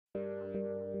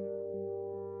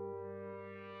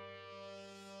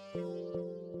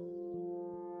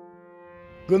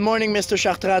Good morning, Mr.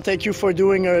 Chartrand. Thank you for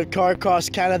doing a Car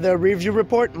Cost Canada review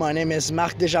report. My name is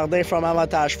Marc Desjardins from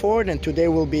Avantage Ford, and today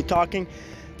we'll be talking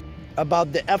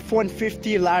about the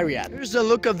F-150 Lariat. Here's a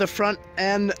look of the front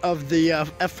end of the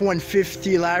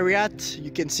F-150 Lariat.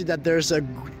 You can see that there's a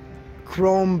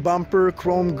chrome bumper,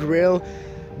 chrome grille.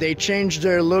 They changed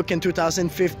their look in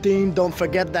 2015. Don't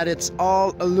forget that it's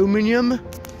all aluminum.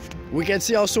 We can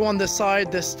see also on the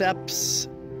side the steps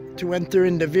to enter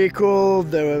in the vehicle,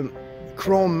 the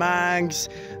chrome mags,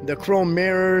 the chrome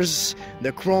mirrors,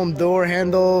 the chrome door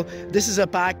handle. This is a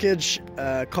package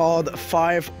called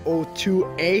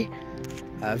 502A.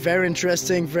 Very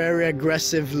interesting, very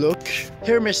aggressive look.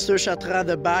 Here, Mr. Chartrand,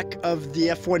 the back of the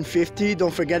F-150.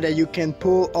 Don't forget that you can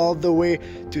pull all the way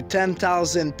to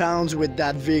 10,000 pounds with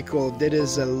that vehicle. That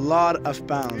is a lot of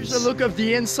pounds. Here's a look of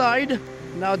the inside.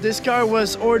 Now, this car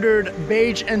was ordered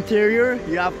beige interior.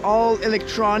 You have all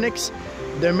electronics,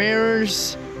 the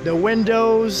mirrors, the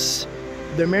windows,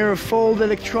 the mirror fold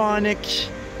electronic.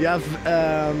 You have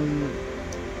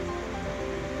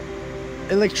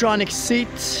electronic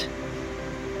seats.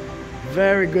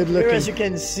 Very good looking. Here, as you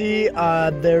can see,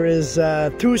 there is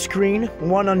two screens,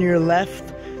 one on your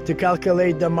left to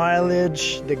calculate the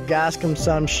mileage, the gas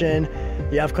consumption.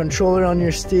 You have controller on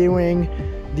your steering.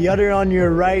 The other on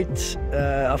your right,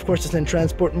 of course it's in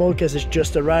transport mode because it's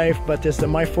just arrived, but it's the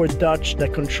My Ford Touch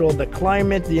that controls the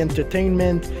climate, the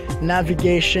entertainment,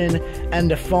 navigation, and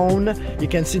the phone. You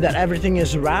can see that everything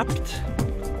is wrapped.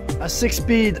 A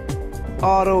 6-speed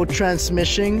auto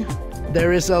transmission.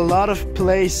 There is a lot of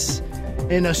place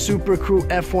in a Super Crew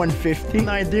F-150. An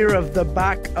idea of the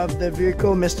back of the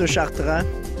vehicle, Mr. Chartrand.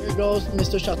 Here goes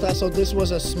Mr. Chartrand. So this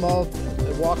was a small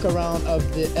walk around of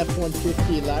the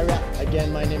F-150 Lariat.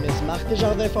 Again, my name is Marc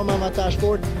Desjardins from Avantage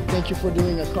Ford. Thank you for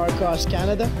doing a Car Cost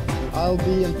Canada. I'll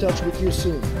be in touch with you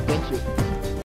soon. Thank you.